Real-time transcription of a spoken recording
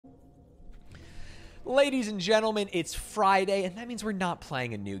Ladies and gentlemen, it's Friday, and that means we're not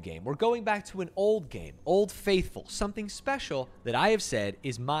playing a new game. We're going back to an old game, Old Faithful, something special that I have said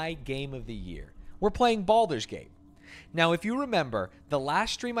is my game of the year. We're playing Baldurs Gate. Now, if you remember, the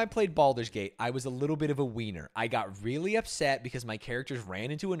last stream I played Baldurs Gate, I was a little bit of a wiener. I got really upset because my characters ran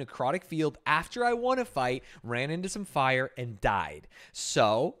into a necrotic field after I won a fight, ran into some fire, and died.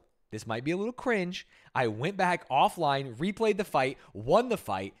 So, this might be a little cringe. I went back offline, replayed the fight, won the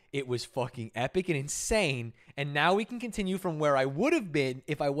fight. It was fucking epic and insane. And now we can continue from where I would have been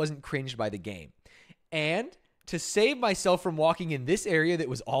if I wasn't cringed by the game. And to save myself from walking in this area that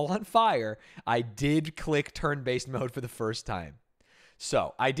was all on fire, I did click turn-based mode for the first time.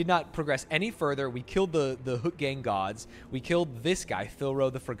 So, I did not progress any further. We killed the Hook Gang gods. We killed this guy,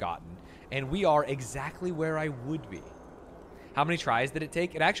 Thilro the Forgotten. And we are exactly where I would be. How many tries did it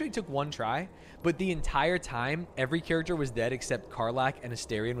take? It actually took one try, but the entire time, every character was dead except Karlach and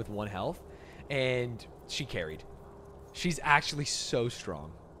Astarion with 1 health, and she carried. She's actually so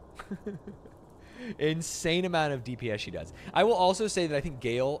strong. Insane amount of DPS she does. I will also say that I think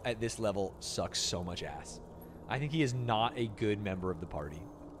Gale at this level sucks so much ass. I think he is not a good member of the party.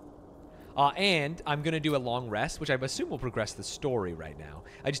 And I'm going to do a long rest, which I assume will progress the story right now.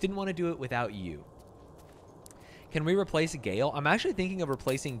 I just didn't want to do it without you. Can we replace Gale? I'm actually thinking of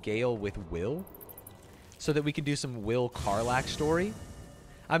replacing Gale with Will so that we can do some Will Karlach story.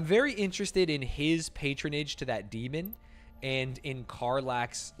 I'm very interested in his patronage to that demon and in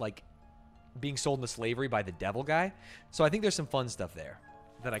Karlach's, like, being sold into slavery by the devil guy. So I think there's some fun stuff there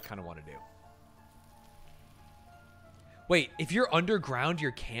that I kind of want to do. Wait, if you're underground,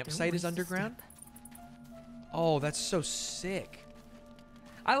 your campsite is underground? Oh, that's so sick.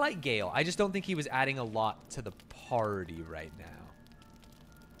 I like Gale. I just don't think he was adding a lot to the party right now.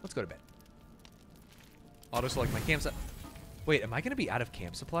 Let's go to bed. Auto select my campsite. Wait, am I going to be out of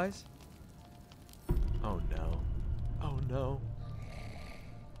camp supplies? Oh, no. Oh, no.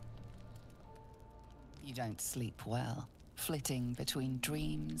 You don't sleep well, flitting between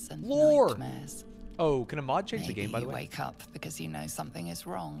dreams and Lore. nightmares. Oh, can a mod change the Maybe game, by the you way? wake up because you know something is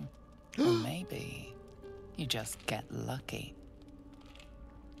wrong. Or maybe you just get lucky.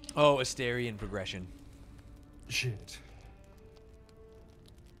 Oh, Astarion progression. Shit.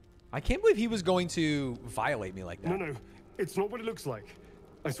 I can't believe he was going to violate me like that. No, it's not what it looks like.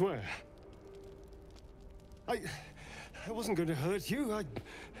 I swear. I wasn't going to hurt you.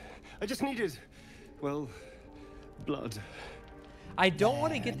 I just needed, well, blood. I don't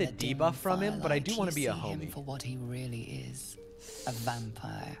want to There get in the dim debuff from him, but I do firelight, want to be a you see him homie. for what he really is. A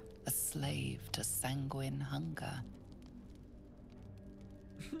vampire, a slave to sanguine hunger.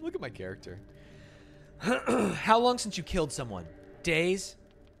 Look at my character. How long since you killed someone? Days?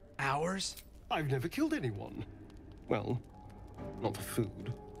 Hours? I've never killed anyone. Well, not for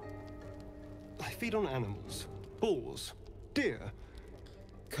food. I feed on animals. Boars. Deer.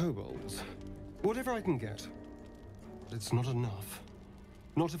 Kobolds. Whatever I can get. But it's not enough.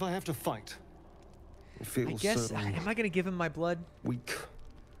 Not if I have to fight. It feels I guess, so am I going to give him my blood? weak.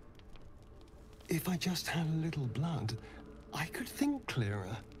 If I just had a little blood, I could think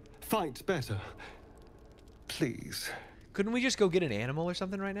clearer. Fight better. Please. Couldn't we just go get an animal or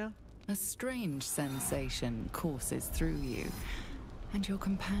something right now? A strange sensation courses through you, and your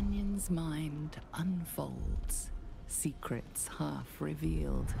companion's mind unfolds, secrets half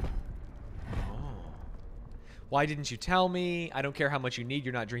revealed. Why didn't you tell me? I don't care how much you need.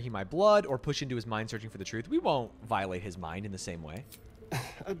 You're not drinking my blood or push into his mind searching for the truth. We won't violate his mind in the same way.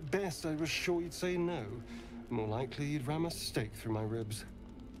 At best, I was sure you'd say no. More likely, you'd ram a stake through my ribs.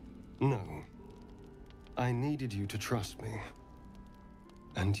 No. I needed you to trust me.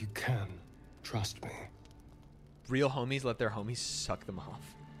 And you can trust me. Real homies let their homies suck them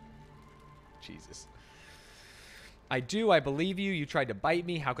off. Jesus. I believe you. You tried to bite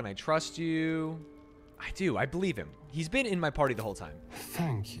me. How can I trust you? I do. I believe him. He's been in my party the whole time.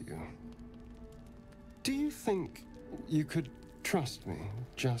 Thank you. Do you think you could trust me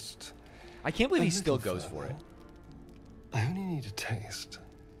just I can't believe a he still little goes for further? it. I only need a taste.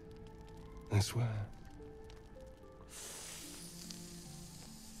 I swear.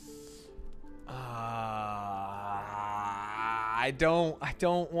 I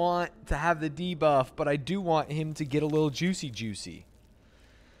don't want to have the debuff, but I do want him to get a little juicy.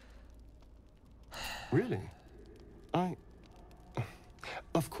 Really?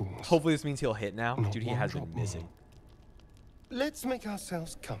 Of course. Hopefully this means he'll hit now. Not Dude, he one has drop been more. missing. Let's make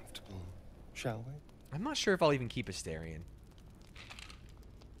ourselves comfortable, shall we? I'm not sure if I'll even keep Astarion.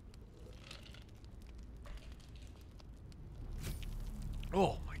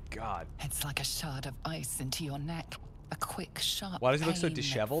 Oh my god. It's like a shard of ice into your neck. A quick, sharp Why does he look so pain that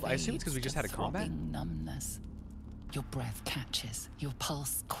disheveled? I assume it's because we fades just had a to combat. throbbing numbness. Your breath catches, your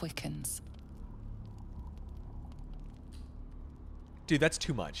pulse quickens. Dude, that's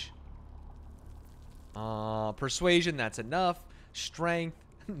too much. Persuasion, that's enough. Strength,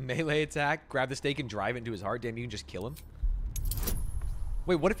 melee attack, grab the stake and drive it into his heart. Damn, you can just kill him.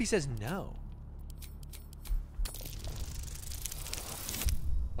 Wait, what if he says no?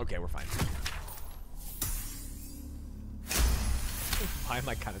 Okay, we're fine. Why am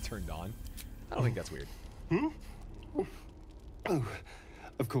I kind of turned on? I don't think that's weird. Hmm? Oh,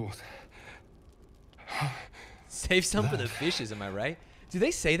 of course. Save some for the fishes, am I right? Do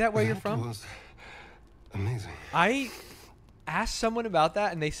they say that where you're from? Was amazing. I asked someone about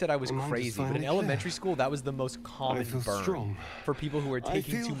that and they said I was Mine is crazy, but in finally elementary clear. school, that was the most common I feel burn strong. for people who are I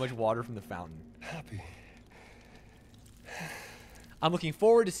taking feel too much water from the fountain. Happy. I'm looking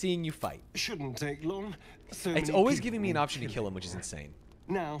forward to seeing you fight. Shouldn't take long. So It's many always people giving me an need option to kill him, killing. which is insane.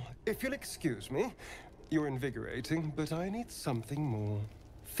 Now, if you'll excuse me, you're invigorating, but I need something more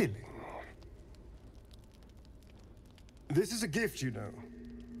filling. This is a gift, you know.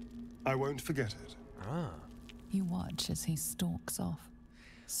 I won't forget it. Ah. You watch as he stalks off.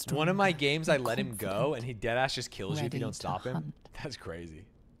 One of my stronger games, I and let him go, confident, and he deadass just kills you if you ready don't to stop him. hunt. That's crazy.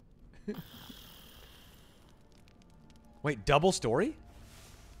 Wait, double story?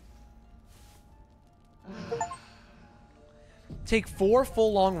 Take 4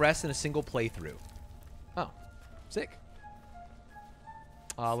 full long rests in a single playthrough. Oh, sick.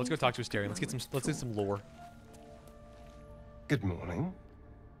 Let's go talk to Asterion. Let's get some lore. Good morning.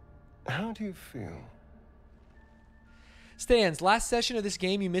 How do you feel? Stanz, last session of this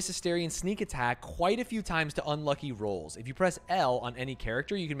game, you miss Asterion sneak attack quite a few times to unlucky rolls. If you press L on any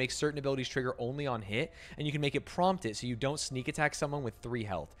character, you can make certain abilities trigger only on hit, and you can make it prompt it so you don't sneak attack someone with 3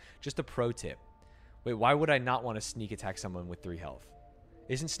 health. Just a pro tip. Wait, why would I not want to sneak attack someone with 3 health?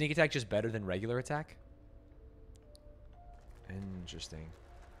 Isn't sneak attack just better than regular attack? Interesting.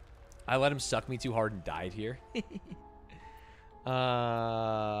 I let him suck me too hard and died here.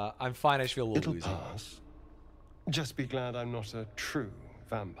 I'm fine. I just feel a little It'll woozy. pass. Just be glad I'm not a true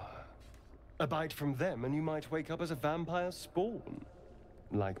vampire. A bite from them and you might wake up as a vampire spawn.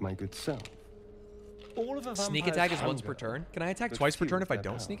 Like my good self. All of a Sneak vampire's attack is once hunger, per turn. Can I attack but twice per few turn if I their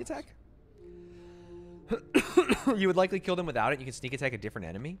don't sneak powers. attack? You would likely kill them without it. You can sneak attack a different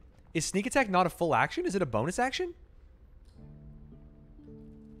enemy. Is sneak attack not a full action? Is it a bonus action?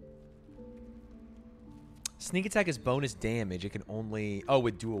 Sneak attack is bonus damage. It can only... Oh,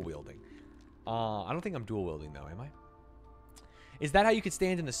 with dual wielding. I don't think I'm dual wielding, though, am I? Is that how you could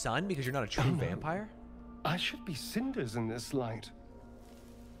stand in the sun because you're not a true Oh, no. vampire? I should be cinders in this light.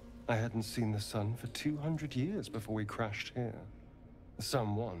 I hadn't seen the sun for 200 years before we crashed here.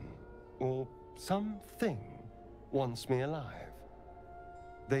 Someone, or something, wants me alive.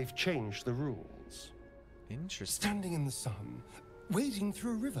 They've changed the rules. Interesting. Standing in the sun, wading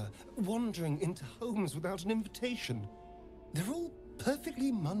through a river, wandering into homes without an invitation. They're all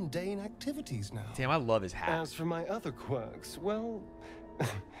perfectly mundane activities now. Damn, I love his hat. As for my other quirks, well,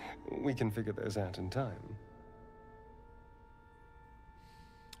 we can figure those out in time.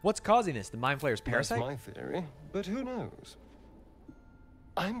 What's causing this? The Mind Flayer's parasite? That's my theory, but who knows?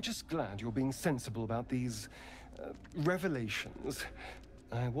 I'm just glad you're being sensible about these revelations.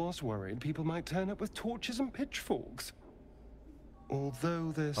 I was worried people might turn up with torches and pitchforks.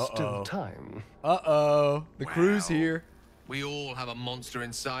 Although there's still time. Uh-oh. The crew's Wow. here. We all have a monster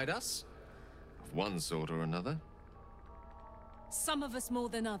inside us, of one sort or another. Some of us more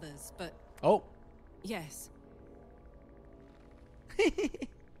than others, but Oh. yes.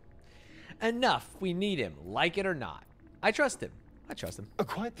 Enough. We need him, like it or not. I trust him. I trust him.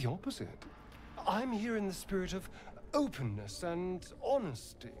 Quite the opposite. I'm here in the spirit of openness and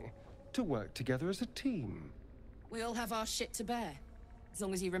honesty to work together as a team. We all have our shit to bear. As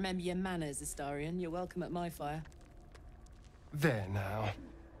long as you remember your manners, Astarion, you're welcome at my fire. There now.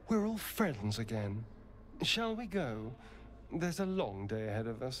 We're all friends again. Shall we go? There's a long day ahead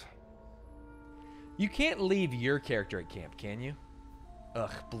of us. You can't leave your character at camp, can you?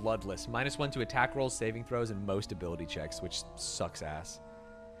 Ugh, bloodless. -1 to attack rolls, saving throws, and most ability checks, which sucks ass.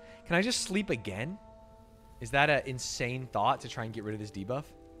 Can I just sleep again? Is that an insane thought to try and get rid of this debuff?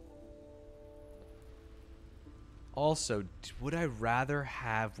 Also, would I rather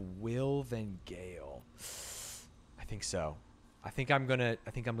have Will than Gale? I think so. I think I'm gonna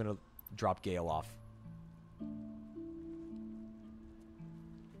drop Gale off.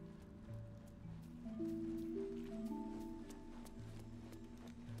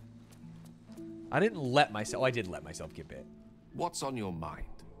 I didn't let myself. Oh, I did let myself get bit. What's on your mind?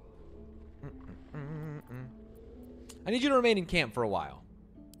 I need you to remain in camp for a while.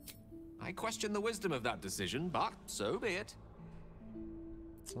 I question the wisdom of that decision, but so be it.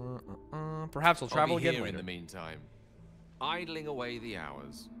 Perhaps we'll travel I'll be again here later. in the meantime, idling away the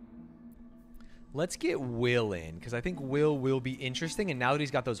hours. Let's get Will in, because I think Will be interesting, and now that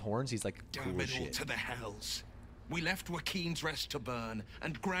he's got those horns, he's like, cool Damn it all shit. to the hells. We left Joaquin's Rest to burn,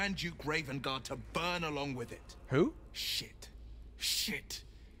 and Grand Duke Ravengard to burn along with it. Who? Shit. Shit.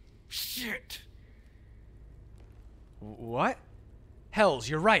 Shit. What? Hells,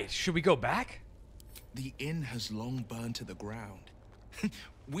 you're right. Should we go back? The inn has long burned to the ground.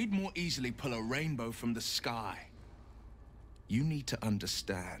 We'd more easily pull a rainbow from the sky. You need to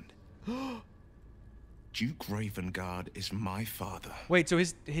understand. Duke Ravengard is my father. Wait, so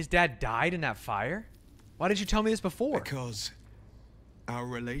his dad died in that fire? Why did you tell me this before? Because our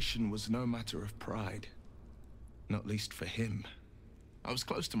relation was no matter of pride. Not least for him. I was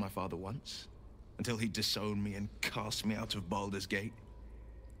close to my father once, until he disowned me and cast me out of Baldurs Gate.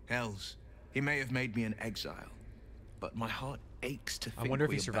 Hells, he may have made me an exile, but my heart aches to think wonder if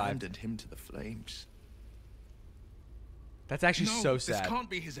we he survived. abandoned him to the flames. That's actually No, so this sad. can't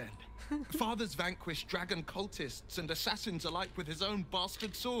be his end. Father's vanquished dragon cultists and assassins alike with his own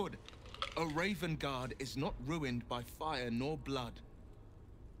bastard sword. A Ravengard is not ruined by fire nor blood.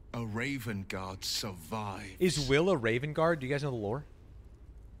 A Ravengard survives. Is Will a Raven Guard? Do you guys know the lore?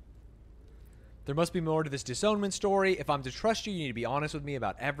 There must be more to this disownment story. If I'm to trust you, you need to be honest with me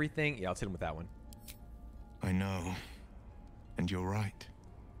about everything. Yeah, let's hit him with that one. I know. And you're right.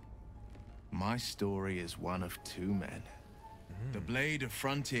 My story is one of two men. The Blade of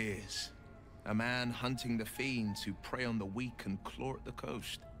Frontiers. A man hunting the fiends who prey on the weak and claw at the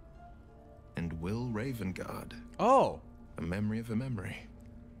coast. And Will Ravengard. Oh, A memory of a memory.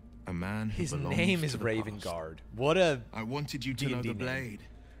 A man who his belongs name to is the Raven past. Guard. What a... I wanted you to know D&D the name. Blade,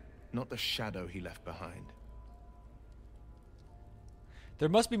 not the shadow he left behind. There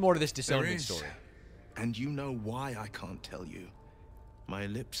must be more to this There disownment is. story. And you know why I can't tell you. My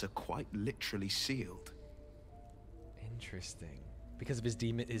lips are quite literally sealed. Interesting. Because of his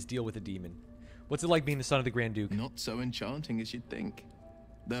deal with the demon. What's it like being the son of the Grand Duke? Not so enchanting as you'd think.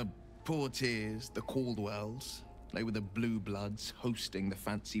 The Portiers, the Caldwells, they were the blue bloods hosting the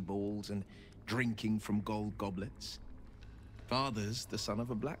fancy balls and drinking from gold goblets. Father's the son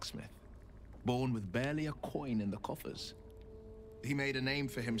of a blacksmith, born with barely a coin in the coffers. He made a name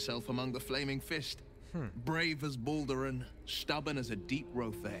for himself among the Flaming Fist. Brave as Balduran, stubborn as a deep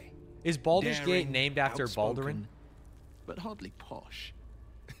Rothay. Is Baldur's Gate Daring, named after outspoken, Baldurin? but hardly posh.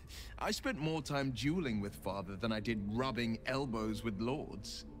 I spent more time dueling with father than I did rubbing elbows with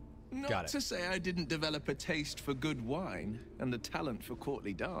lords. Got Not it. to say I didn't develop a taste for good wine and the talent for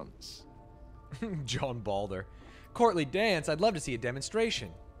courtly dance. John Balder. Courtly dance, I'd love to see a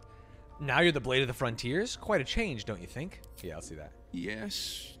demonstration. Now you're the Blade of the Frontiers? Quite a change, don't you think? Yeah, I'll see that.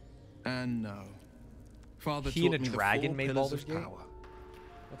 Yes and no. Father He and taught a me dragon the four made pillars Baldur's of Gate? power.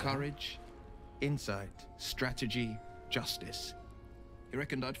 Courage, insight, strategy, justice. He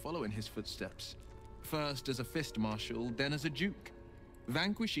reckoned I'd follow in his footsteps. First as a fist marshal, then as a duke.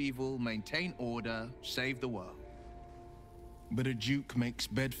 Vanquish evil, maintain order, save the world. But a duke makes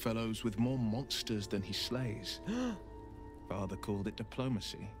bedfellows with more monsters than he slays. Father called it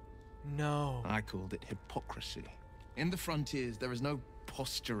diplomacy. No. I called it hypocrisy. In the frontiers, there is no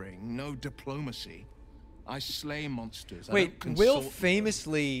posturing, no diplomacy. I slay monsters. I Wait, don't Will consult with them.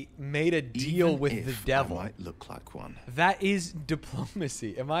 famously made a deal Even with if the devil. I might look like one. That is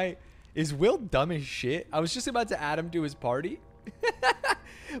diplomacy. Is Will dumb as shit? I was just about to add him to his party.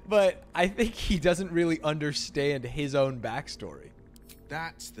 But I think he doesn't really understand his own backstory.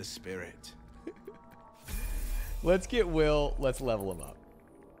 That's the spirit. Let's get Will. Let's level him up.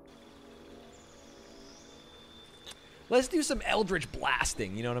 Let's do some Eldritch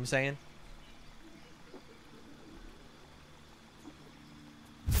blasting. You know what I'm saying?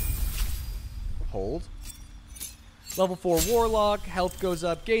 Hold. Level 4 Warlock. Health goes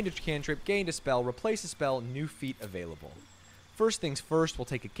up. Gained a cantrip. Gained a spell. Replace a spell. New feat available. First things first, we'll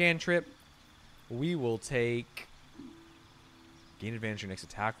take a cantrip. We will take... Gain advantage your next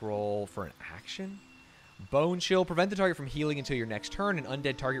attack roll for an action. Bone Chill. Prevent the target from healing until your next turn. An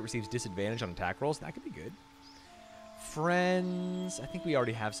undead target receives disadvantage on attack rolls. That could be good. Friends. I think we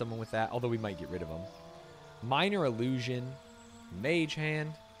already have someone with that, although we might get rid of them. Minor Illusion. Mage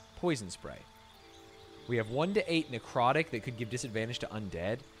Hand. Poison Spray. We have 1 to 8 Necrotic that could give disadvantage to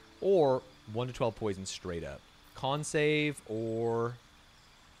undead, or 1 to 12 poison straight up. Con save, or...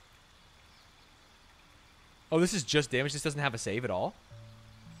 Oh, this is just damage. This doesn't have a save at all.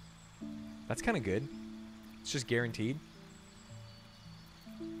 That's kind of good. It's just guaranteed.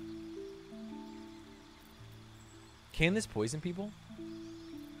 Can this poison people?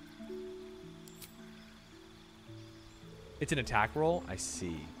 It's an attack roll? I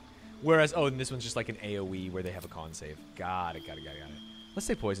see. Whereas, oh, and this one's just like an AoE where they have a con save. Got it. Let's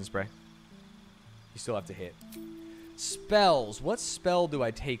say poison spray. You still have to hit. Spells. What spell do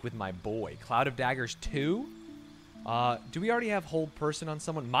I take with my boy? Cloud of Daggers 2? Do we already have Hold Person on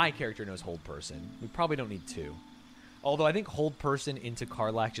someone? My character knows Hold Person. We probably don't need 2. Although I think Hold Person into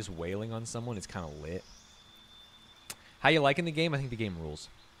Karlach just wailing on someone is kind of lit. How you liking the game? I think the game rules.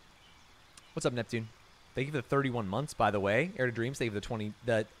 What's up, Neptune? Thank you for the 31 months, by the way. Heir to Dreams, thank you for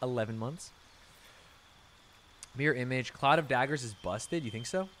the 11 months. Mirror image. Cloud of Daggers is busted. You think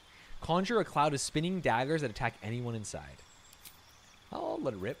so? Conjure a cloud of spinning daggers that attack anyone inside. I'll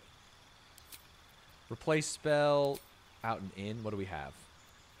let it rip. Replace spell. Out and in. What do we have?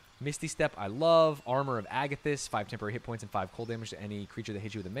 Misty Step, I love. Armor of Agathis. 5 temporary hit points and 5 cold damage to any creature that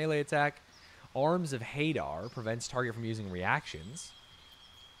hits you with a melee attack. Arms of Hadar. Prevents target from using reactions.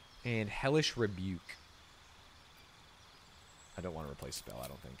 And Hellish Rebuke. I don't want to replace spell, I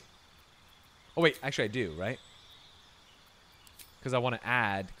don't think. Oh, wait. Actually, I do, right? Because I want to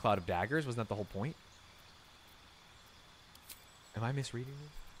add Cloud of Daggers. Wasn't that the whole point? Am I misreading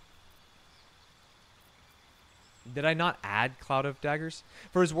this? Did I not add Cloud of Daggers?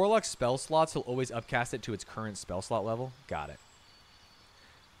 For his Warlock spell slots, he'll always upcast it to its current spell slot level. Got it.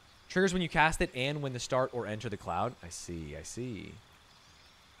 Triggers when you cast it and when the start or enter the cloud. I see.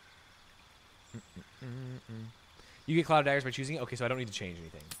 You get Cloud of Daggers by choosing it? Okay, so I don't need to change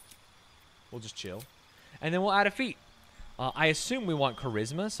anything. We'll just chill. And then we'll add a feat. I assume we want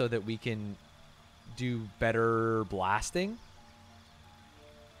Charisma so that we can do better blasting.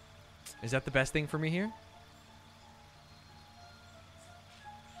 Is that the best thing for me here?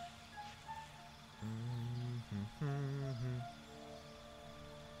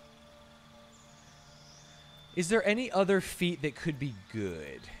 Is there any other feat that could be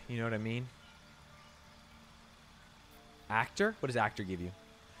good? You know what I mean? Actor? What does Actor give you?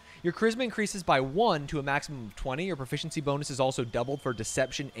 Your charisma increases by 1 to a maximum of 20. Your proficiency bonus is also doubled for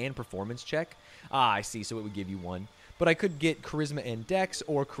deception and performance check. Ah, I see. So it would give you 1. But I could get charisma and dex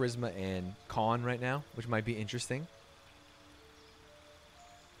or charisma and con right now, which might be interesting.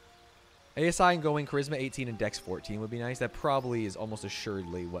 ASI and going charisma 18 and dex 14 would be nice. That probably is almost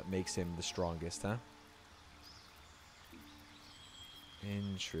assuredly what makes him the strongest, huh?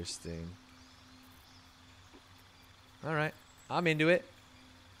 Interesting. All right. I'm into it.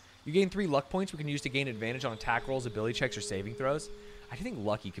 You gain 3 luck points we can use to gain advantage on attack rolls, ability checks, or saving throws. I think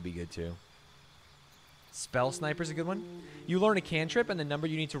Lucky could be good too. Spell Sniper's a good one. You learn a cantrip, and the number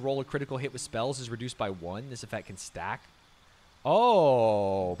you need to roll a critical hit with spells is reduced by 1. This effect can stack.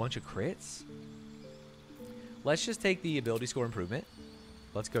 Oh, a bunch of crits. Let's just take the ability score improvement.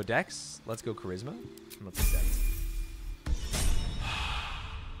 Let's go Dex. Let's go Charisma. And let's go Dex.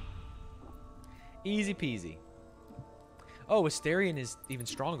 Easy peasy. Oh, Asterion is even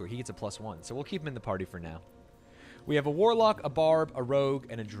stronger. He gets a +1. So we'll keep him in the party for now. We have a Warlock, a Barb, a Rogue,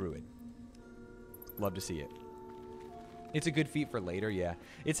 and a Druid. Love to see it. It's a good feat for later, yeah.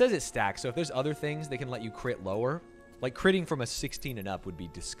 It says it stacks, so if there's other things that can let you crit lower, like critting from a 16 and up would be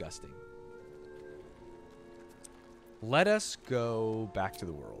disgusting. Let us go back to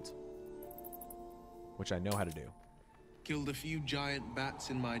the world, which I know how to do. Killed a few giant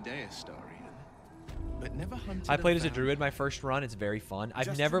bats in my day, Astarion, but never hunted. I played as a druid my first run. It's very fun.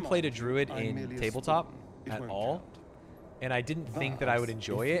 I've never played a druid in tabletop at all, and I didn't think that I would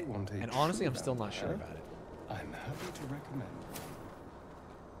enjoy it. And honestly, I'm still not sure about it. I'm happy to recommend.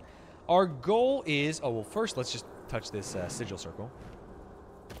 Our goal is... Oh, well, first, let's just touch this sigil circle.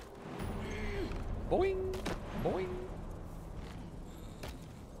 Boing. Boing.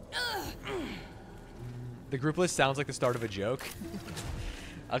 The group list sounds like the start of a joke.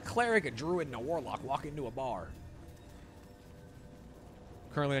 A cleric, a druid, and a warlock walk into a bar.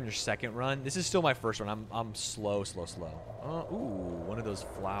 Currently on your second run. This is still my first run. I'm slow. Ooh, one of those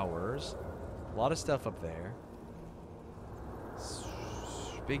flowers. A lot of stuff up there.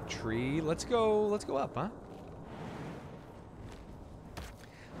 Big tree. Let's go up, huh?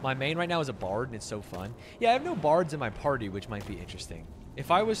 My main right now is a bard, and it's so fun. Yeah, I have no bards in my party, which might be interesting.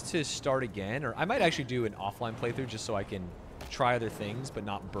 If I was to start again, or I might actually do an offline playthrough just so I can try other things, but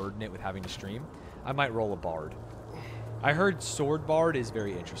not burden it with having to stream, I might roll a bard. I heard sword bard is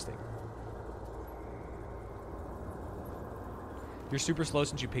very interesting. You're super slow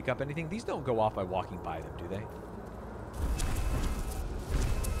since you pick up anything. These don't go off by walking by them, do they?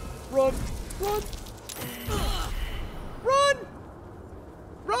 Run! Run! Run!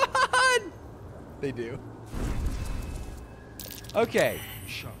 Run! They do. Okay.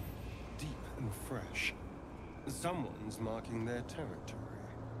 Sharp, deep, and fresh. Someone's marking their territory.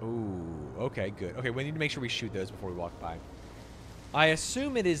 Ooh, okay, good. Okay, we need to make sure we shoot those before we walk by. I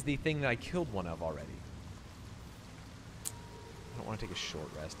assume it is the thing that I killed one of already. I don't want to take a short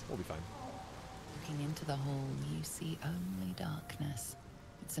rest. We'll be fine. Looking into the hall, you see only darkness.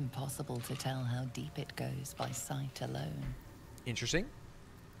 It's impossible to tell how deep it goes by sight alone. Interesting.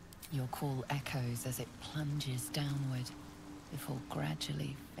 Your call echoes as it plunges downward, before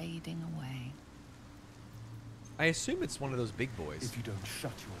gradually fading away. I assume it's one of those big boys. If you don't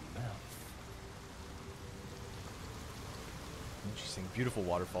shut your mouth. Interesting. Beautiful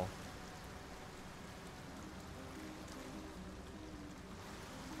waterfall.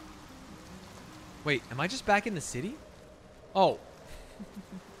 Wait, am I just back in the city? Oh.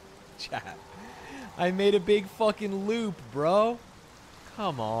 Chat. I made a big fucking loop, bro.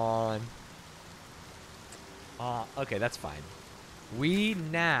 Come on. Okay, that's fine. We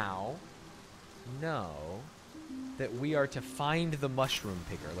now know that we are to find the mushroom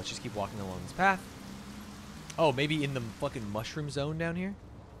picker. Let's just keep walking along this path. Oh, maybe in the fucking mushroom zone down here?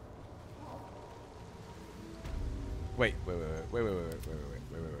 Wait.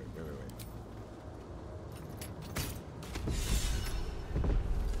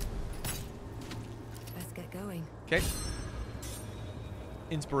 Let's get going. Okay.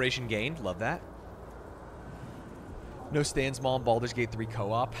 Inspiration gained. Love that. No Stanz Mall and Baldur's Gate 3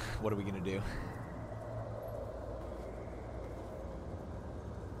 co-op. What are we going to do?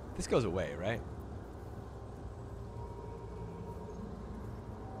 This goes away, right?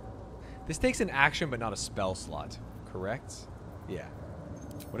 This takes an action but not a spell slot, correct? Yeah.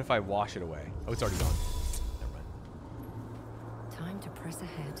 What if I wash it away? Oh, it's already gone. Never mind. Time to press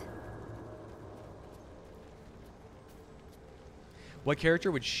ahead. What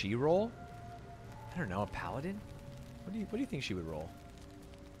character would she roll? I don't know, a paladin? What do you think she would roll?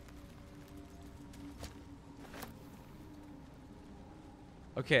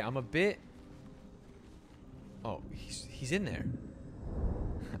 Okay, I'm a bit... Oh, he's in there.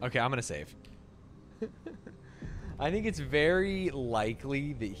 Okay, I'm gonna save. I think it's very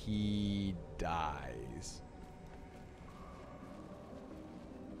likely that he dies.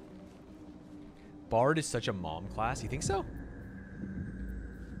 Bard is such a mom class. You think so?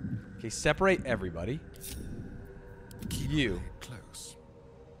 Okay, separate everybody. You. Close.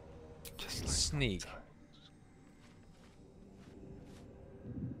 Just Sneak.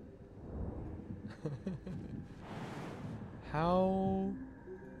 How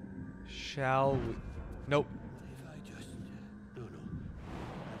shall we... Nope.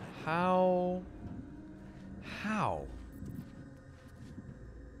 How...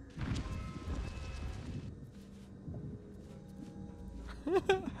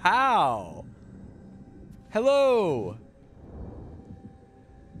 How? Hello.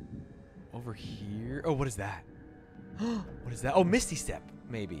 Over here. Oh, what is that? What is that? Oh, Misty Step,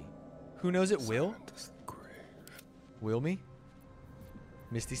 maybe. Who knows it will? Will me?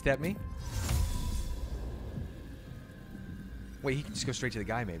 Misty Step me? Wait, he can just go straight to the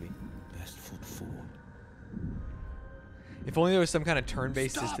guy, maybe. Best foot forward. If only there was some kind of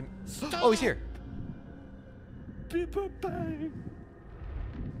turn-based system. Oh, he's here. Bang.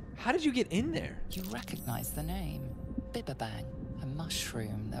 How did you get in there? You recognize the name. Bibberbang, a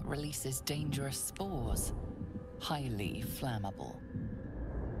mushroom that releases dangerous spores. Highly flammable.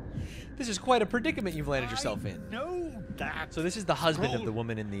 This is quite a predicament you've landed yourself in. No, that. So this is the husband of the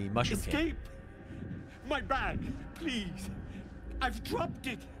woman in the mushroom camp. Escape. My bag, please. I've dropped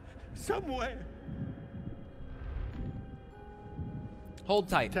it somewhere. Hold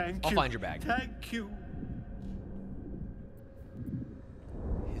tight. Thank I'll you. find your bag. Thank you.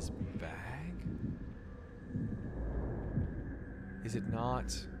 His bag? Is it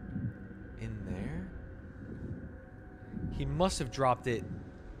not in there? He must have dropped it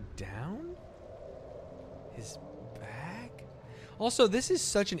down? His bag? Also, this is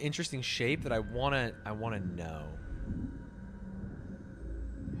such an interesting shape that I wanna know.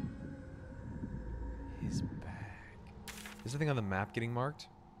 His bag. Is anything on the map getting marked?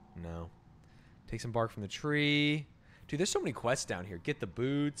 No. Take some bark from the tree. Dude, there's so many quests down here. Get the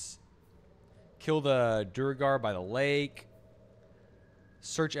boots. Kill the Durgar by the lake.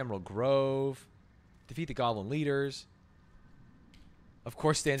 Search Emerald Grove. Defeat the goblin leaders. Of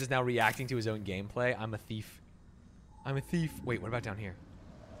course, Stanz is now reacting to his own gameplay. I'm a thief. I'm a thief. Wait, what about down here?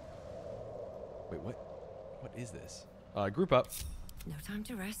 Wait, what? What is this? Group up. No time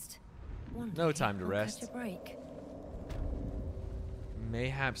to rest. No time to rest. Catch a break.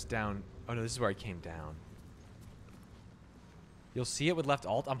 Mayhaps down. Oh no, this is where I came down. You'll see it with left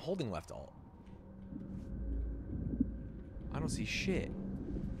alt. I'm holding left alt. I don't see shit.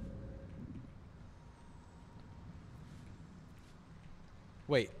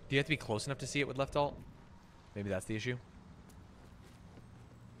 Wait, do you have to be close enough to see it with left alt? Maybe that's the issue.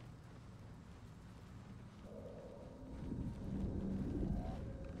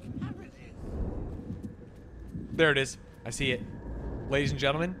 There it is. I see it. Ladies and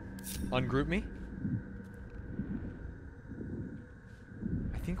gentlemen, ungroup me.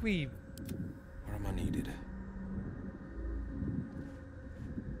 I think we... Where am I needed?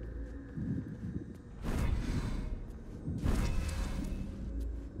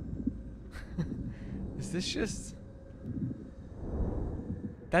 Is this just...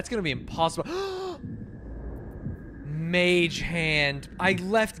 That's gonna be impossible. Mage hand. I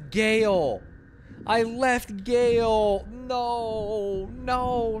left Gale. I left Gale. No.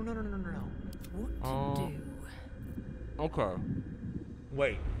 No. No, no, no, no, no. What to do? Okay.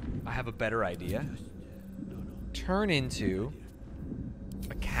 Wait. I have a better idea. Turn into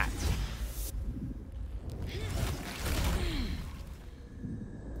a cat.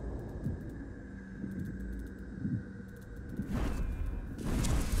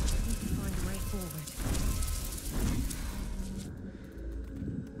 Find a way forward.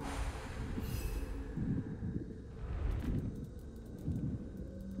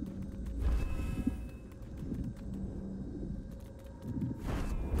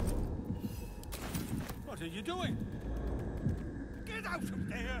 What are you doing? Get out of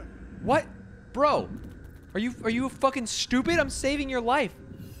there! What? Bro, are you fucking stupid? I'm saving your life.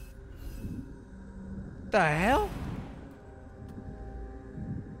 The hell?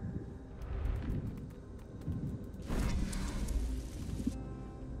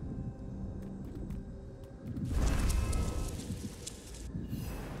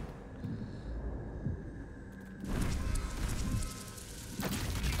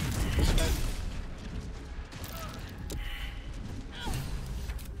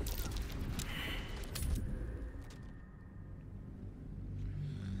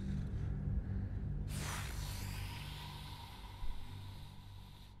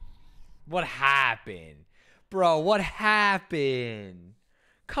 What happened? Bro, what happened?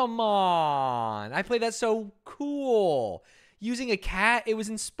 Come on. I played that so cool. Using a cat, it was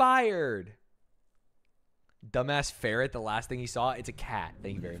inspired. Dumbass ferret, the last thing he saw, it's a cat.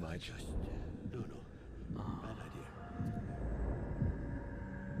 Thank you very much. No. Bad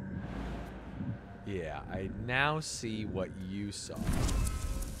idea. Yeah, I now see what you saw.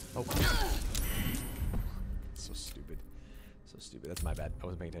 Oh. So stupid. So stupid. That's my bad. I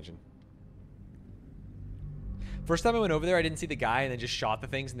wasn't paying attention. First time I went over there, I didn't see the guy and then just shot the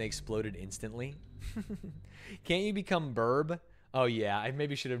things and they exploded instantly. Can't you become Burb? Oh yeah, I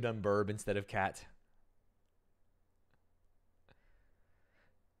maybe should have done Burb instead of cat.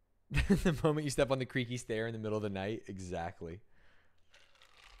 The moment you step on the creaky stair in the middle of the night. Exactly.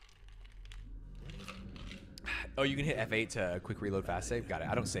 Oh, you can hit F8 to quick reload fast save. Got it.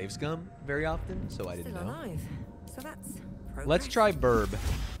 I don't save scum very often, so I didn't know. Alive. So that's progress. Let's try Burb.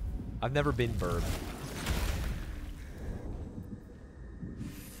 I've never been Burb.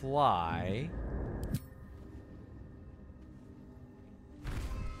 Fly.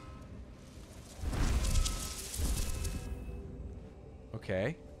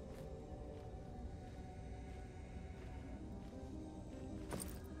 Okay.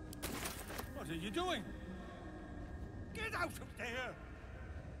 What are you doing? Get out of there!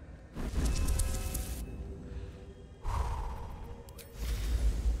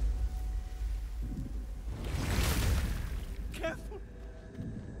 Careful!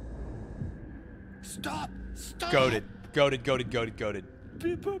 Stop! Stop! Goated. Goated, goated, goated, goated.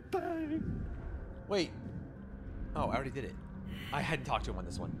 People bang! Wait. Oh, I already did it. I hadn't talked to him on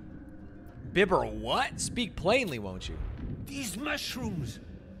this one. Bibber what? Speak plainly, won't you? These mushrooms!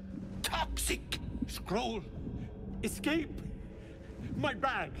 Toxic! Scroll! Escape! My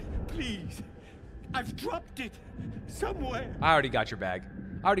bag, please! I've dropped it somewhere! I already got your bag.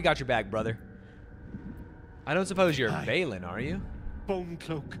 I already got your bag, brother. I don't suppose you're Hi. Balin, are you? Bone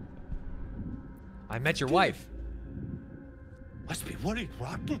cloak. I met your wife. Must be worried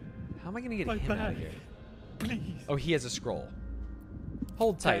rotten. How am I gonna get My him out bag. of here? Please. Oh, he has a scroll.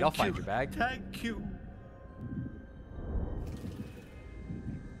 Hold tight, I'll find your bag. Thank you.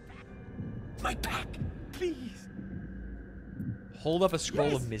 My bag, please. Hold up a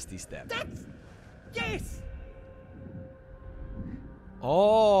scroll Yes. of Misty Step. That's... Yes!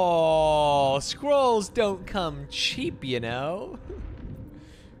 Oh, scrolls don't come cheap, you know.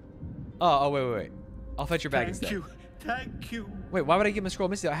 Oh, wait. I'll fetch your bag instead. Thank you. Wait, why would I give him a scroll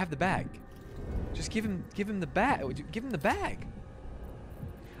of Misty? I have the bag. Just give him the bag. Give him the bag.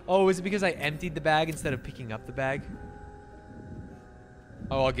 Oh, is it because I emptied the bag instead of picking up the bag?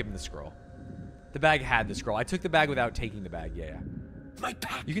 Oh, I'll give him the scroll. The bag had the scroll. I took the bag without taking the bag. Yeah. My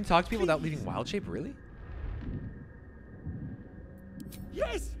pack! You can talk to people without leaving wild shape, really?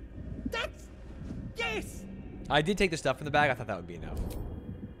 Yes! That's... Yes! I did take the stuff from the bag. I thought that would be enough.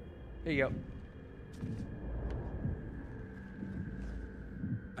 Here you go.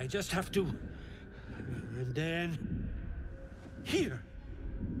 I just have to... And then... Here!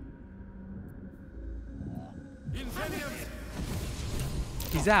 Incendium!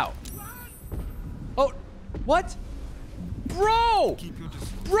 He's out. Oh, what? Bro! Keep your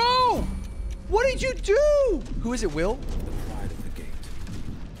distance. Bro! What did you do? Who is it, Will? The pride of the gate.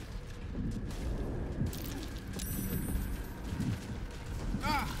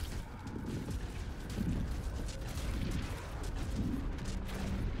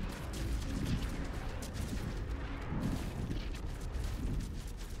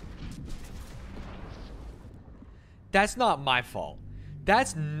 That's not my fault.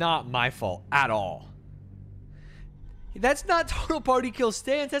 That's not my fault at all. That's not total party kill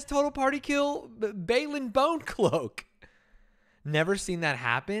Stanz. That's total party kill Balin Bone Cloak. Never seen that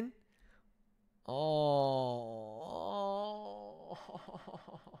happen. Oh.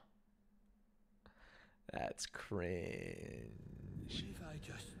 That's cringe. If I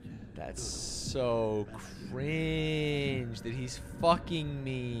just... That's so cringe that he's fucking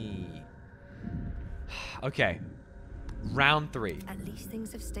me. Okay. Round 3. At least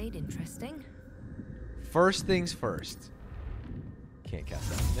things have stayed interesting. First things first. Can't cast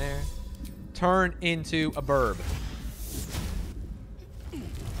that in there. Turn into a burb.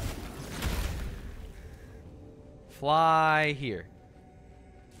 Fly here.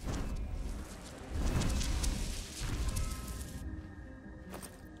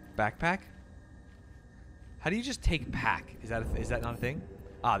 Backpack? How do you just take pack? Is that not a thing?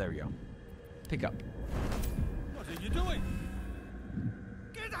 Ah, there we go. Pick up. What are you doing?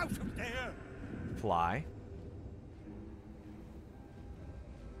 Get out of there! Fly.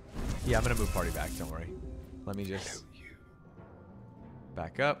 Yeah, I'm gonna move party back, don't worry. Let me just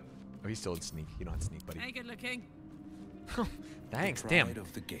back up. Oh, he's still in sneak. You don't have sneak, buddy. Hey, good looking. Thanks, damn.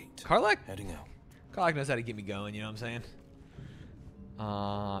 Of the gate. Karlak? Heading out. Karlak knows how to get me going, you know what I'm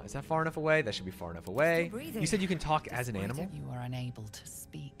saying? Is that far enough away? That should be far enough away. Still breathing. You said you can talk as an animal? You are unable to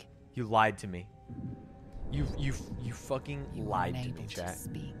speak. You lied to me. You fucking You are lied to unable me, to chat.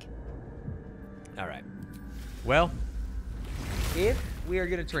 speak. Alright. Well, if we are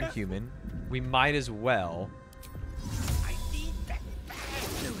gonna turn human, we might as well. I need that bag!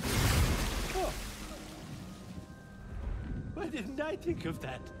 Oh. Why didn't I think of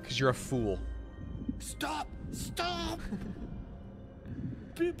that? Because you're a fool. Stop! Stop!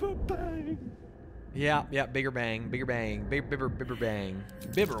 Bibber bang! Yeah, bigger bang, bigger bang, bibber bang.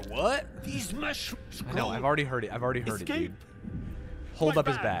 Bibber what? These mushrooms. I know, I've already heard it. I've already heard it, dude. Escape. Hold My up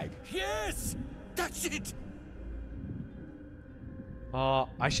his bag. Yes! That's it!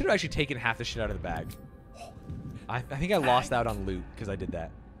 I should have actually taken half the shit out of the bag. I think I lost out on loot because I did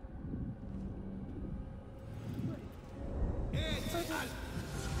that.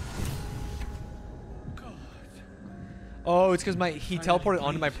 God. Oh, it's because he teleported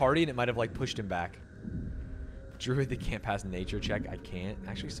onto my party and it might have like pushed him back. Druid that can't pass nature check. I can't.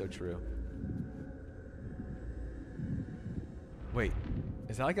 Actually, so true. Wait,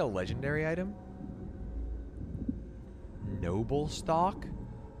 is that like a legendary item? Noble stock?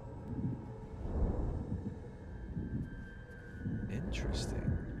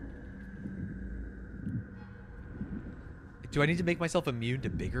 Interesting. Do I need to make myself immune to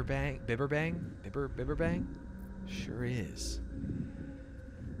bibber bang? Sure is.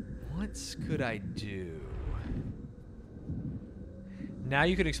 What could I do? Now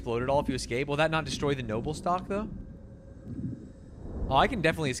you could explode it all if you escape. Will that not destroy the noble stock though? Oh, I can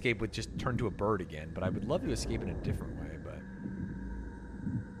definitely escape with just turn to a bird again, but I would love to escape in a different way, but...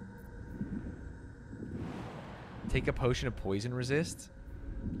 Take a potion of poison resist?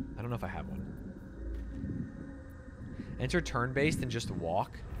 I don't know if I have one. Enter turn-based and just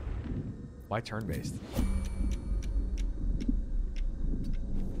walk? Why turn-based?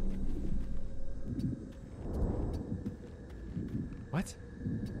 What?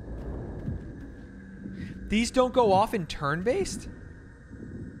 These don't go off in turn-based?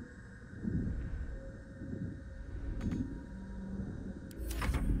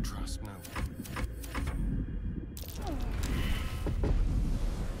 Trust no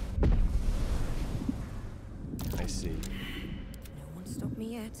I see. No one stopped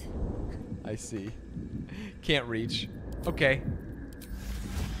me yet. I see. Can't reach. Okay.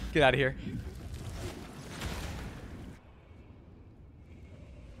 Get out of here.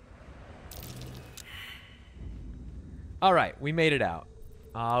 Alright, we made it out.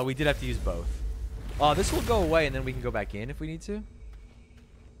 We did have to use both. This will go away and then we can go back in if we need to.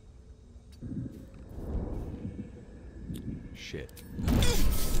 shit.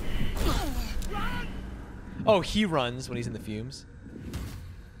 Oh, he runs when he's in the fumes.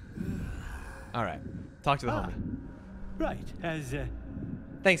 All right. Talk to the homie. Right, as,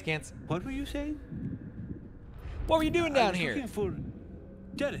 Thanks, Gantz. what were you saying? What were you doing I down was here? looking for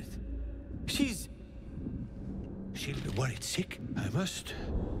Deneth. She'll be worried sick. I must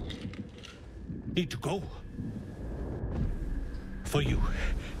need to go. For you.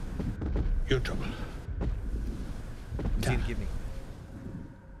 Your trouble. What's he gonna give me?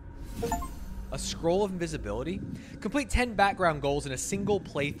 A scroll of invisibility? Complete 10 background goals in a single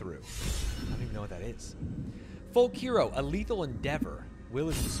playthrough. I don't even know what that is. Folk hero, a lethal endeavor. Will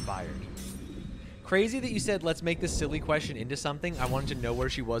is inspired. Crazy that you said, let's make this silly question into something. I wanted to know where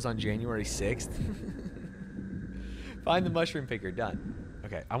she was on January 6th. Find the mushroom picker. Done.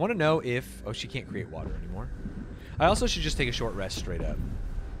 Okay, I want to know if... Oh, she can't create water anymore. I also should just take a short rest straight up.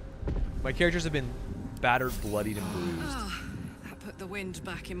 My characters have been battered, bloodied, and bruised. That put the wind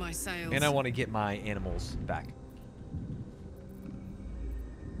back in my sails. And I want to get my animals back.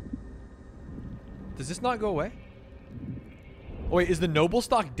 Does this not go away? Oh, wait, is the noble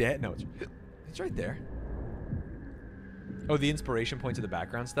stock dead? No, it's right there. Oh, the inspiration points of the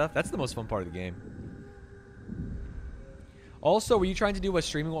background stuff? That's the most fun part of the game. Also, were you trying to do what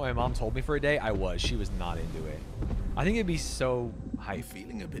streaming what my mom told me for a day? I was. She was not into it. I think it'd be so hype. I'm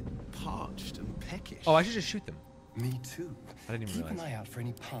feeling a bit parched and peckish. Oh, I should just shoot them. Me too. I didn't even Keep realize. an eye out for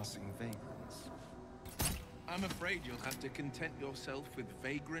any passing vagrants. I'm afraid you'll have to content yourself with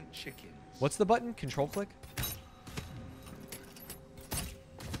vagrant chickens. What's the button? Control click?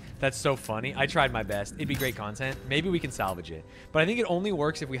 That's so funny. I tried my best. It'd be great content. Maybe we can salvage it. But I think it only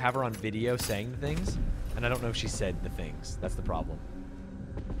works if we have her on video saying the things. And I don't know if she said the things. That's the problem.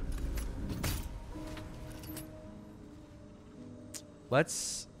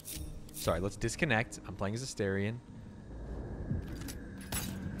 Let's disconnect. I'm playing as Astarion.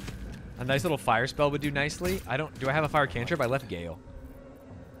 A nice little fire spell would do nicely. Do I have a fire cantrip? I left Gale.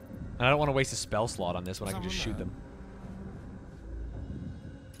 And I don't want to waste a spell slot on this when I can just shoot them.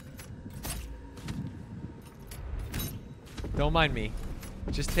 Don't mind me.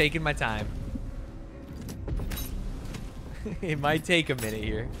 Just taking my time. It might take a minute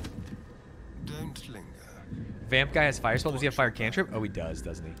here. Don't linger. Vamp guy has fire spell. Does he have fire cantrip? Oh, he does,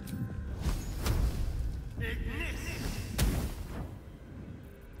 doesn't he?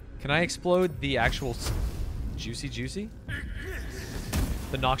 Can I explode the actual juicy?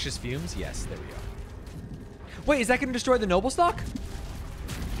 The noxious fumes? Yes, there we go. Wait, is that going to destroy the noble stock?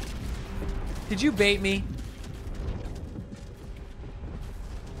 Did you bait me?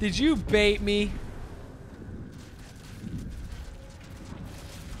 Did you bait me?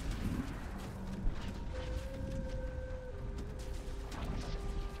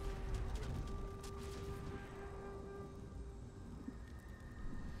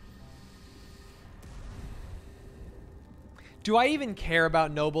 Do I even care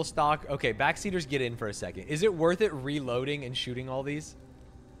about noble stock? Okay, backseaters, get in for a second. Is it worth it reloading and shooting all these?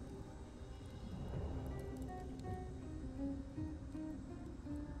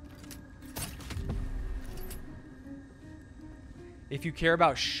 If you care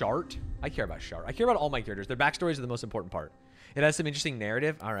about Shart, I care about Shart. I care about all my characters. Their backstories are the most important part. It has some interesting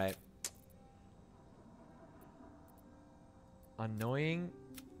narrative. All right. Annoying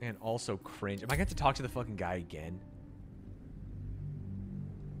and also cringe. Am I going to talk to the fucking guy again?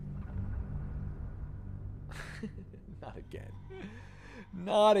 Not again.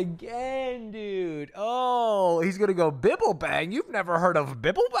 Not again, dude. Oh, he's going to go Bibble Bang. You've never heard of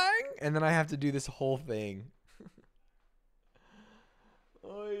Bibble Bang? And then I have to do this whole thing.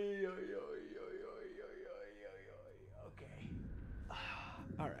 Okay.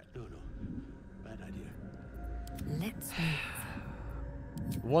 All right. No. Bad idea. Let's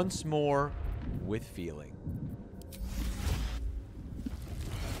move. Once more with feeling.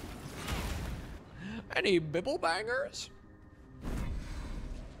 Any Bibble Bangers?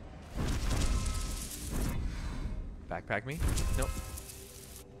 Backpack me? Nope.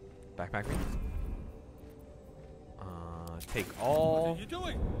 Backpack me? Take all. What are you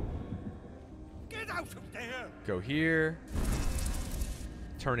doing? Get out of there! Go here.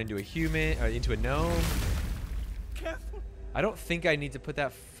 Turn into a human, into a gnome. Careful. I don't think I need to put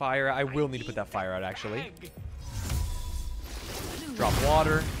that fire out. I will need to put that fire out, actually. Drop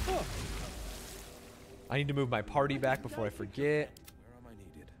water. I need to move my party back before I forget. Where am I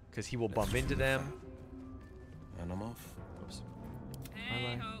needed? Because he will bump into them. And I'm off. Oops.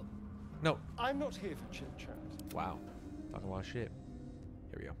 No. I'm not here for chit chat. Wow. Talking a lot of shit.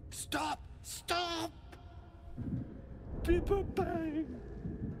 Here we go. Stop! Stop! People bang.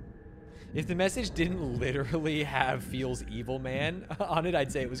 If the message didn't literally have feels evil man on it,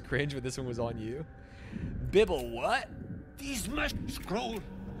 I'd say it was cringe, but this one was on you. Bibble, what? These must scroll.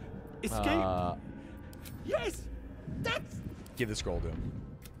 Escape. Yes, that's. Give the scroll to him.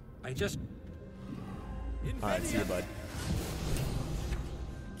 I just. All right, see you, bud.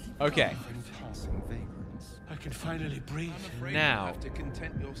 Okay. I can finally breathe. Now, You have to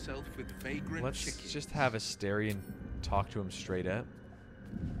content yourself with vagrant let's chickens. just have Asterion talk to him straight up.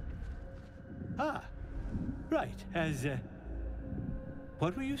 Ah, right. As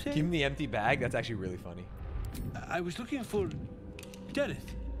what were you saying? Give him the empty bag. That's actually really funny. I was looking for Deneth.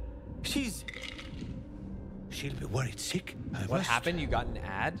 She'll be worried sick. What happened? You got an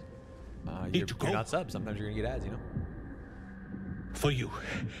ad? You're to go. not sub. Sometimes you're gonna get ads, you know. For you.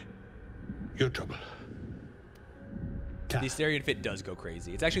 Your trouble. The Asterion fit does go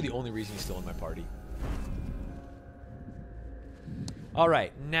crazy. It's actually the only reason he's still in my party. All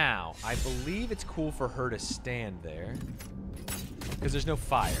right, now I believe it's cool for her to stand there because there's no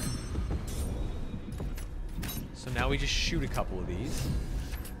fire. So now we just shoot a couple of these.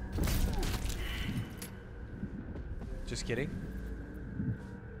 Just kidding.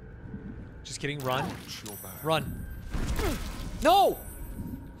 Just kidding. Run. Run. No!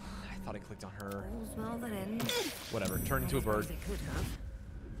 I thought I clicked on her. All's well that ends. Whatever. Turn into a bird They could have.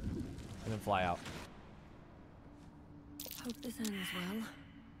 and then fly out. Hope this ends well.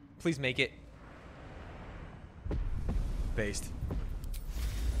 Please make it. Based.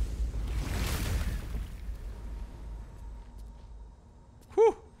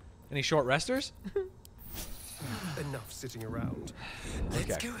 Whew. Any short resters? Enough sitting around. Okay.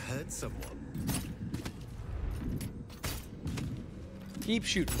 Let's go hurt someone. Keep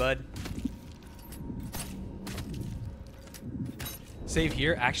shooting, bud. Save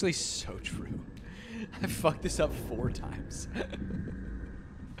here. Actually, so true. I fucked this up 4 times.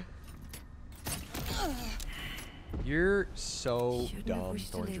 You're so Shouldn't have dumb,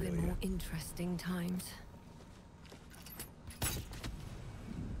 wished to live in Thornjulia. more interesting times.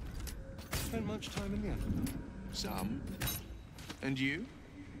 Spent much time in the Underdark. Some. And you?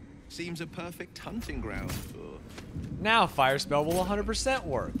 Seems a perfect hunting ground for... Now fire spell will 100%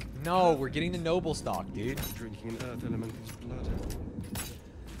 work. No, we're getting the noble stock, dude. Drinking an earth elemental's blood.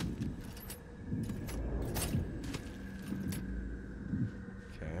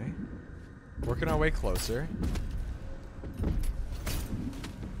 Okay. Working our way closer.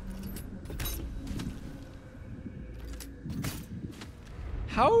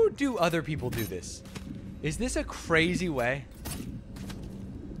 How do other people do this? Is this a crazy way?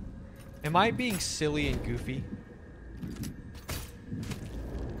 Am I being silly and goofy?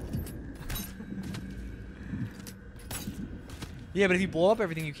 Yeah, but if you blow up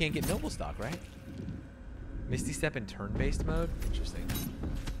everything, you can't get noble stock, right? Misty Step in turn-based mode? Interesting.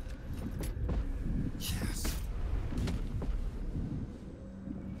 Yes.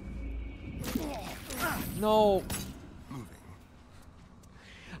 No. Moving.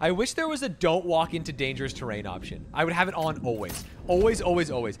 I wish there was a don't walk into dangerous terrain option. I would have it on always. Always,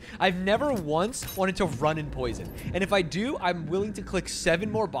 always, always. I've never once wanted to run in poison. And if I do, I'm willing to click 7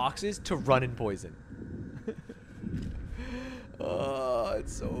 more boxes to run in poison. Oh,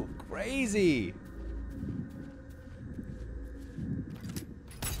 it's so crazy.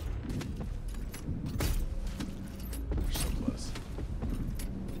 We're so close.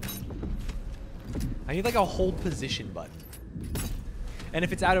 I need like a hold position button. And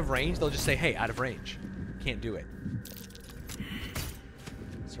if it's out of range, they'll just say, hey, out of range. Can't do it.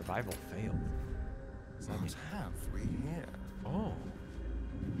 Survival failed. What have we here? Oh.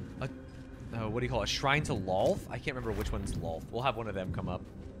 What do you call it? A shrine to Lolth? I can't remember which one's Lolth. We'll have one of them come up.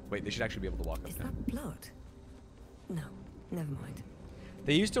 Wait, they should actually be able to walk up Is now. that blood? No, never mind.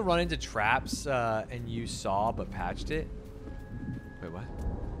 They used to run into traps and use Saw, but patched it. Wait, what?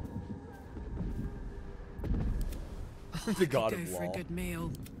 The god of for a Law. good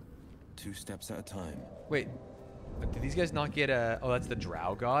meal. 2 steps at a time. Wait, did these guys not get a... Oh, that's the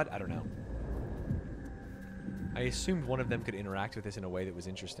Drow god? I don't know. I assumed one of them could interact with this in a way that was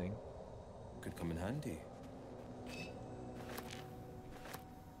interesting. Could come in handy.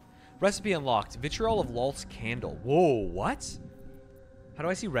 Recipe unlocked. Vitriol of Lolth's candle. Whoa, what? How do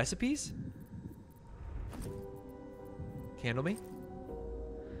I see recipes? Candle me?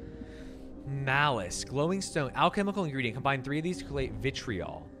 Malice. Glowing stone. Alchemical ingredient. Combine 3 of these to create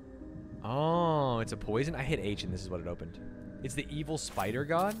vitriol. Oh, it's a poison? I hit H and this is what it opened. It's the evil spider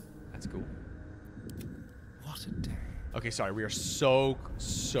god? That's cool. What a day. Okay, sorry. We are so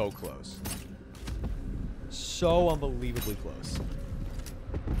close. So unbelievably close.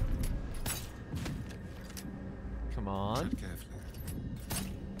 Come on. Tread carefully.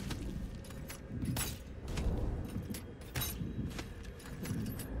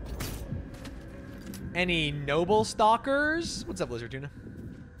 Any noble stalkers? What's up, Lizard Tuna?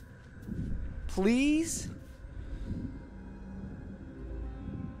 Please?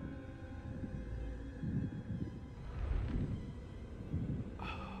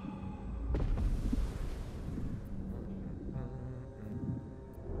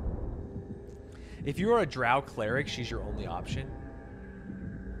 If you are a drow cleric, she's your only option.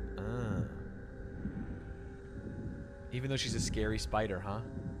 Even though she's a scary spider, huh?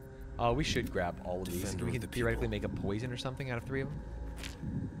 Oh, we should grab all of these. We can theoretically make a poison or something out of 3 of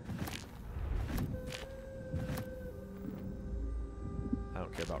them. I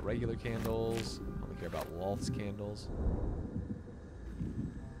don't care about regular candles. I only care about Lolth's candles.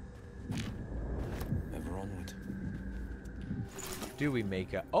 Ever onward. Do we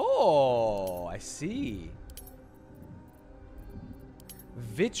make a... Oh, I see.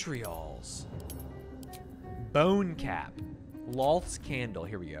 Vitriols. Bone cap. Lolth's candle.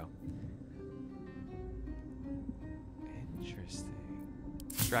 Here we go. Interesting.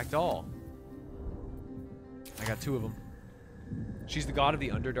 Extract all. I got 2 of them. She's the god of the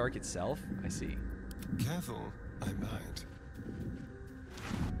Underdark itself. I see. Careful, I might.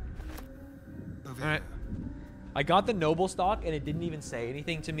 Over All right. I got the noble stock, and it didn't even say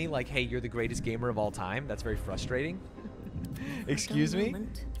anything to me like, hey, you're the greatest gamer of all time. That's very frustrating. Excuse me?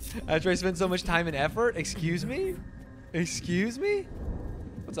 After I spent so much time and effort? Excuse me? Excuse me?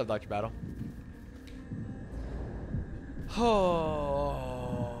 What's up, Dr. Battle?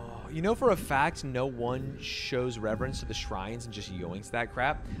 Oh, you know for a fact no one shows reverence to the shrines and just yoinks that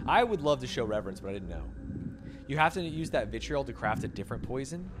crap? I would love to show reverence, but I didn't know. You have to use that vitriol to craft a different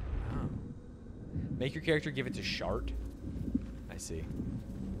poison? Oh. Make your character give it to Shart? I see.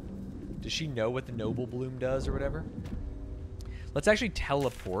 Does she know what the Noble Bloom does or whatever? Let's actually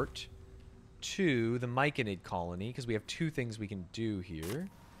teleport to the Myconid colony, because we have 2 things we can do here.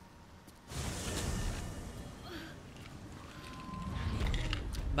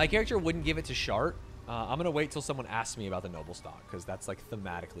 My character wouldn't give it to Shart. I'm going to wait till someone asks me about the Noble Stock, because that's like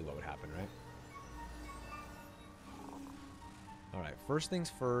thematically what would happen, right? Alright, first things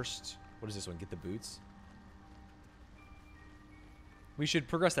first. What is this one? Get the boots? We should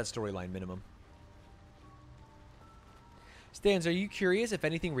progress that storyline minimum. Stanz, are you curious if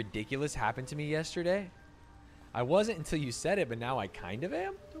anything ridiculous happened to me yesterday? I wasn't until you said it, but now I kind of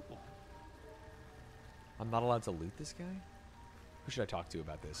am. I'm not allowed to loot this guy? Who should I talk to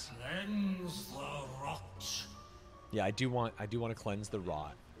about this? Cleanse the rot. Yeah, I do want to cleanse the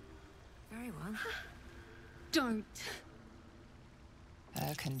rot. Very well. Don't.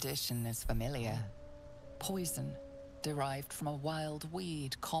 Her condition is familiar. Poison, derived from a wild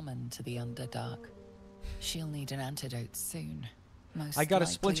weed common to the Underdark. She'll need an antidote soon. Most I got a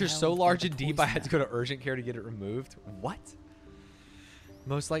likely splinter so held by large the and deep I had to poisoner. go to urgent care to get it removed. What?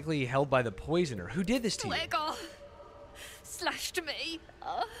 Most likely held by the poisoner. Who did this to you? Dwegar slashed me.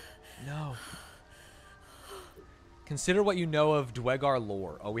 No. Consider what you know of Dwegar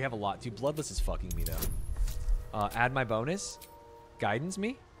lore. Oh, we have a lot. Dude, Bloodless is fucking me, though. Add my bonus. Guidance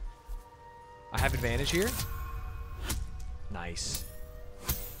me. I have advantage here. Nice.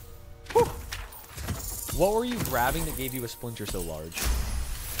 Whew. What were you grabbing that gave you a splinter so large?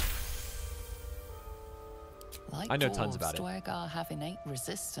 Like I know tons about it. Dwegar have innate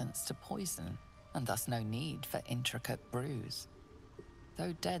resistance to poison, and thus no need for intricate brews.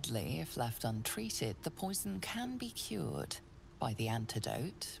 Though deadly if left untreated, the poison can be cured by the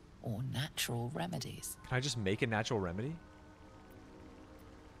antidote or natural remedies. Can I just make a natural remedy?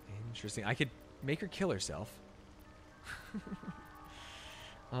 Interesting. I could make her kill herself.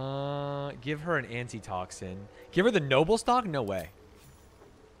 Give her an antitoxin. Give her the noble stock? No way.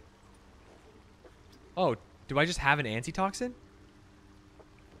 Oh, do I just have an antitoxin?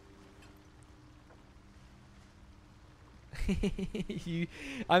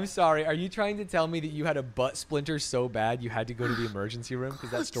 I'm sorry. Are you trying to tell me that you had a butt splinter so bad you had to go to the emergency room?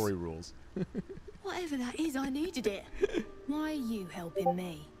 Because that story rules. Whatever that is, I needed it. Why are you helping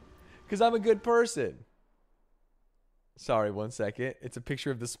me? Because I'm a good person. Sorry, 1 second. It's a picture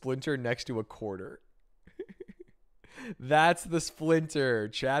of the splinter next to a quarter. That's the splinter,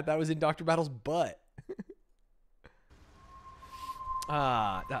 Chad. That was in Dr. Battle's butt.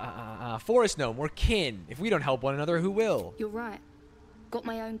 Forest gnome, we're kin. If we don't help one another, who will? You're right. Got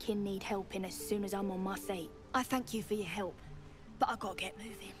my own kin need helping as soon as I'm on my feet. I thank you for your help, but I gotta get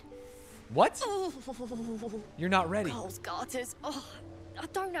moving. What? Oh, You're not ready. Coles garters. Oh, I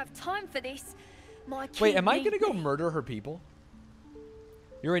don't have time for this. My kin Wait, am I need gonna go me. murder her people?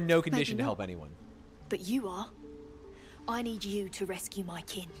 You're in no condition to not. help anyone. But you are. I need you to rescue my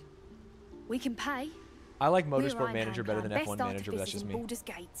kin. We can pay. I like We're Motorsport Manager better than Ironhand, F1 best Manager, but that's artificers just in me. Baldurs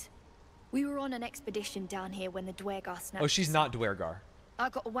Gate. We were on an expedition down here when the Dwergar snapped. Oh, she's us not up. Dwergar. I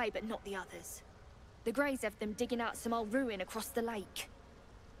got away, but not the others. The Greys have them digging out some old ruin across the lake.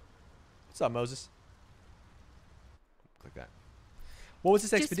 What's up, Moses? Click that. What was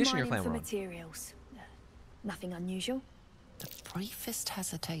this expedition you're Just planning mining on? for materials. Nothing unusual. The briefest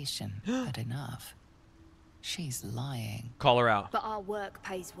hesitation, but enough. She's lying. Call her out. But our work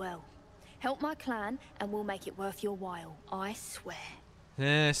pays well. Help my clan, and we'll make it worth your while. I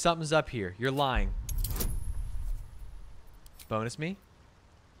swear. Something's up here. You're lying. Bonus me?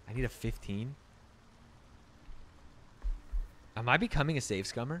 I need a 15. Am I becoming a save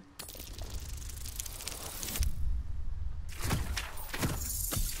scummer?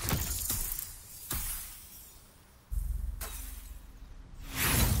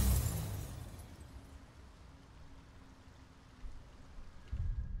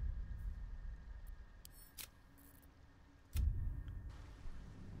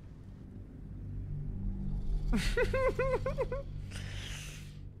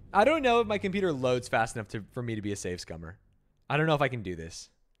 I don't know if my computer loads fast enough for me to be a save scummer. I don't know if I can do this.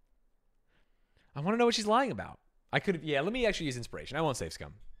 I want to know what she's lying about. I could, yeah, let me actually use inspiration. I won't save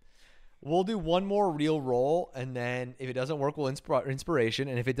scum. We'll do one more real roll, and then if it doesn't work, we'll inspiration,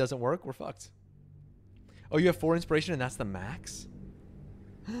 and if it doesn't work, we're fucked. Oh, you have 4 inspiration, and that's the max?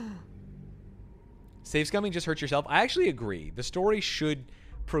 Save scumming just hurts yourself. I actually agree. The story should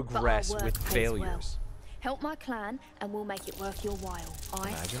progress with failures. Well. Help my clan, and we'll make it worth your while.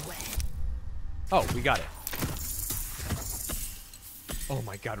 I swear. Oh, we got it. Oh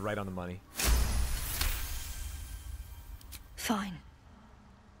my god, right on the money. Fine.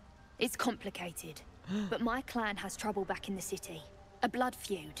 It's complicated, but my clan has trouble back in the city. A blood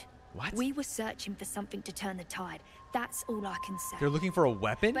feud. What? We were searching for something to turn the tide. That's all I can say. They're looking for a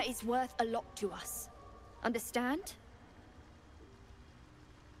weapon? But it's worth a lot to us. Understand?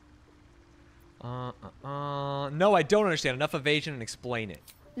 No, I don't understand. Enough evasion and explain it.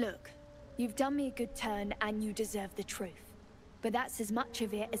 Look, you've done me a good turn and you deserve the truth. But that's as much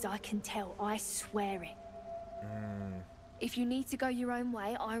of it as I can tell, I swear it. If you need to go your own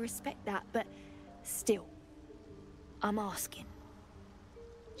way, I respect that, but still, I'm asking.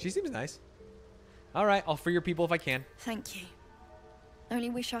 She seems nice. All right, I'll free your people if I can. Thank you.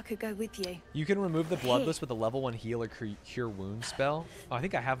 Only wish I could go with you. You can remove the bloodless with a level 1 heal or cure wound spell. Oh, I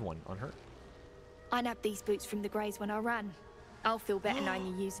think I have one on her. I nabbed these boots from the Greys when I ran. I'll feel better knowing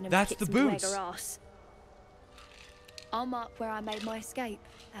you're using them That's to kick the some boots. Dwergar ass. I'll mark where I made my escape,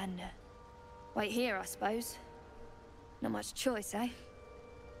 and wait here, I suppose. Not much choice, eh?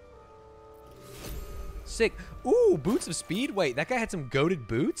 Sick. Ooh, boots of speed. Wait, that guy had some goated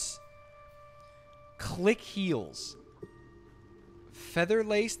boots? Click heels. Feather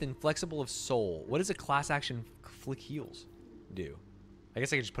laced and flexible of soul. What does a class action flick heels do? I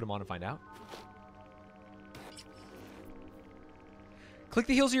guess I can just put them on and find out. Click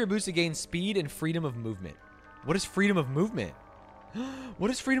the heels of your boots to gain speed and freedom of movement. What is freedom of movement?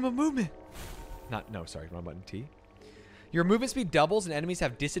 What is freedom of movement? No, sorry, wrong button, T. Your movement speed doubles and enemies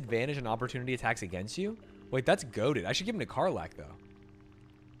have disadvantage on opportunity attacks against you. Wait, that's goated. I should give him to Karlach, though.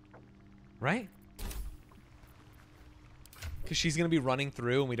 Right? Because she's going to be running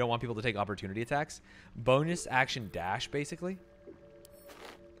through and we don't want people to take opportunity attacks. Bonus action dash, basically.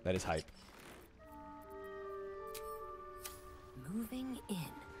 That is hype. Moving in.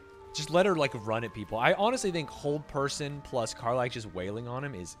 Just let her, like, run at people. I honestly think hold person plus Karlach just wailing on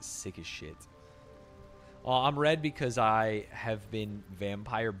him is sick as shit. I'm red because I have been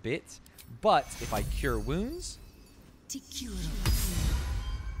vampire bit. But if I cure wounds...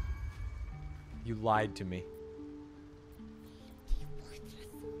 You lied to me.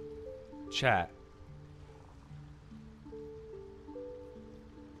 Chat.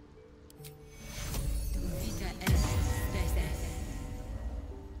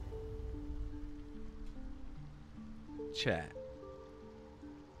 Chat.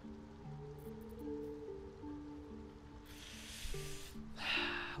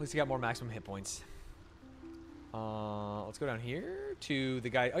 At least I got more maximum hit points. Let's go down here to the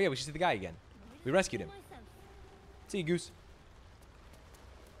guy. Oh yeah, we should see the guy again. We rescued him. See you, Goose.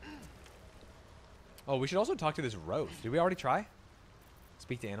 Oh, we should also talk to this Wroth. Did we already try?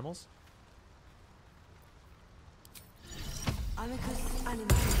 Speak to animals? Amicus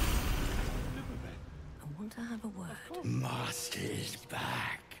animus. I want to have a word. Master is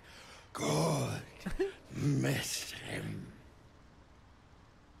back. Good. Missed him.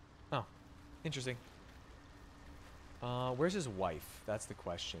 Oh, interesting. Where's his wife? That's the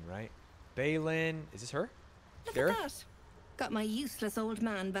question, right? Balin. Is this her? Look There? at that. Got my useless old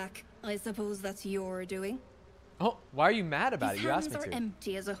man back. I suppose that's your doing. Oh, why are you mad about His it? You asked hands me are to.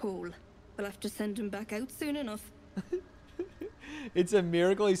 empty as a hole. We'll have to send him back out soon enough. It's a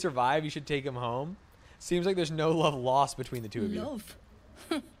miracle he survived. You should take him home. Seems like there's no love lost between the two of you. Love?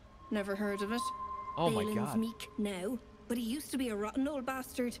 Never heard of it. Oh my Balin's God. meek now, but he used to be a rotten old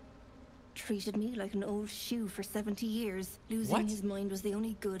bastard. Treated me like an old shoe for 70 years. Losing What? his mind was the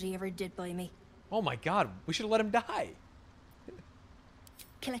only good he ever did by me. Oh my God. We should have let him die.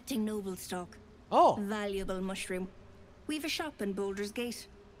 Collecting noble stock. Oh. Valuable mushroom. We've a shop in Baldurs Gate.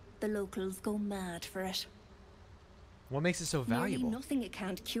 The locals go mad for it. What makes it so valuable? Nearly nothing it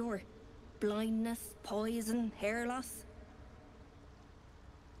can't cure. Blindness, poison, hair loss.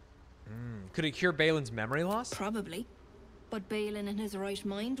 Could it cure Balin's memory loss? Probably. But Balin in his right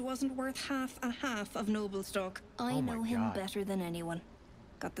mind wasn't worth half a half of noble stock. I Oh my know him God. better than anyone.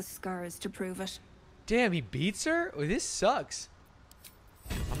 Got the scars to prove it. Damn, he beats her? Oh, this sucks.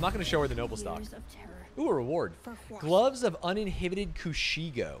 I'm not going to show her the noble stock. Years of terror. Ooh, a reward. For what? Gloves of Uninhibited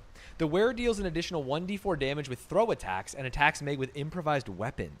Kushigo. The wearer deals an additional 1d4 damage with throw attacks and attacks made with improvised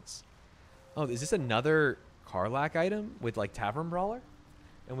weapons. Oh, is this another Karlach item with like Tavern Brawler?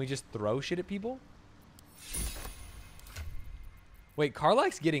 And we just throw shit at people? Wait,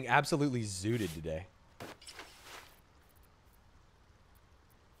 Karlach's getting absolutely zooted today.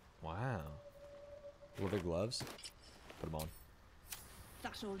 Wow. Leather gloves. Put them on.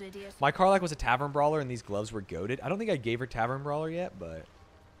 That old idiot. My Karlach was a Tavern Brawler and these gloves were goated. I don't think I gave her Tavern Brawler yet, but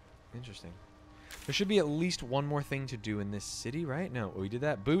interesting. There should be at least one more thing to do in this city, right? No, we did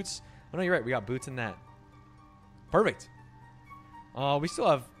that. Boots. Oh, no, you're right. We got boots in that. Perfect. We still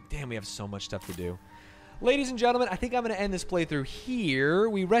have... Damn, we have so much stuff to do. Ladies and gentlemen, I think I'm going to end this playthrough here.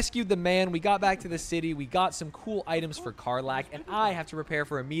 We rescued the man. We got back to the city. We got some cool items for Karlach, and I have to prepare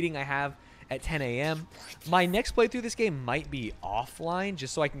for a meeting I have at 10 a.m. My next playthrough of this game might be offline,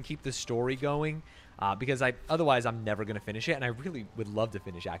 just so I can keep the story going, because otherwise I'm never going to finish it, and I really would love to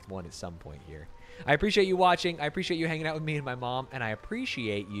finish Act 1 at some point here. I appreciate you watching. I appreciate you hanging out with me and my mom, and I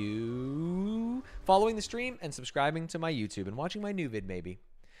appreciate you following the stream and subscribing to my YouTube and watching my new vid maybe.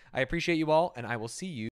 I appreciate you all, and I will see you